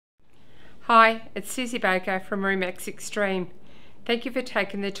Hi, it's Suzi Baker from Remax Extreme. Thank you for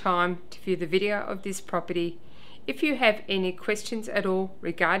taking the time to view the video of this property. If you have any questions at all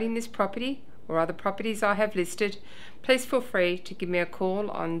regarding this property or other properties I have listed, please feel free to give me a call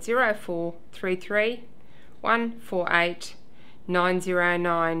on 0433 148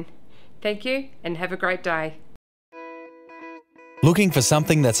 909. Thank you and have a great day. Looking for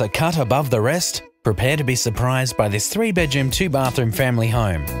something that's a cut above the rest? Prepare to be surprised by this 3-bedroom, 2-bathroom family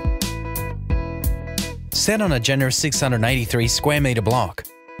home. Set on a generous 683 square metre block,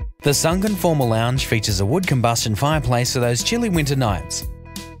 the sunken formal lounge features a wood combustion fireplace for those chilly winter nights.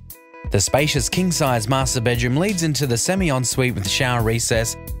 The spacious king-size master bedroom leads into the semi-ensuite with shower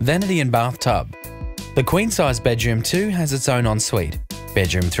recess, vanity and bathtub. The queen-size bedroom 2 has its own ensuite.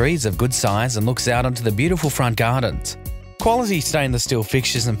 Bedroom 3 is of good size and looks out onto the beautiful front gardens. Quality stainless steel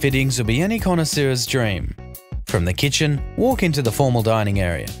fixtures and fittings will be any connoisseur's dream. From the kitchen, walk into the formal dining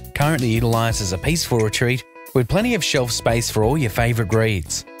area, currently utilised as a peaceful retreat with plenty of shelf space for all your favourite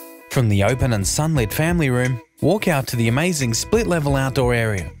reads. From the open and sunlit family room, walk out to the amazing split-level outdoor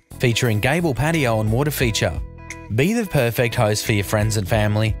area, featuring gable patio and water feature. Be the perfect host for your friends and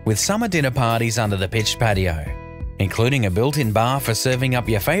family with summer dinner parties under the pitched patio, including a built-in bar for serving up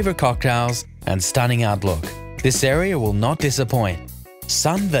your favourite cocktails and stunning outlook. This area will not disappoint.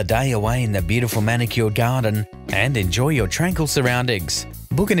 Sun the day away in the beautiful manicured garden and enjoy your tranquil surroundings.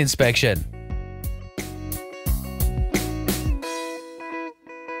 Book an inspection.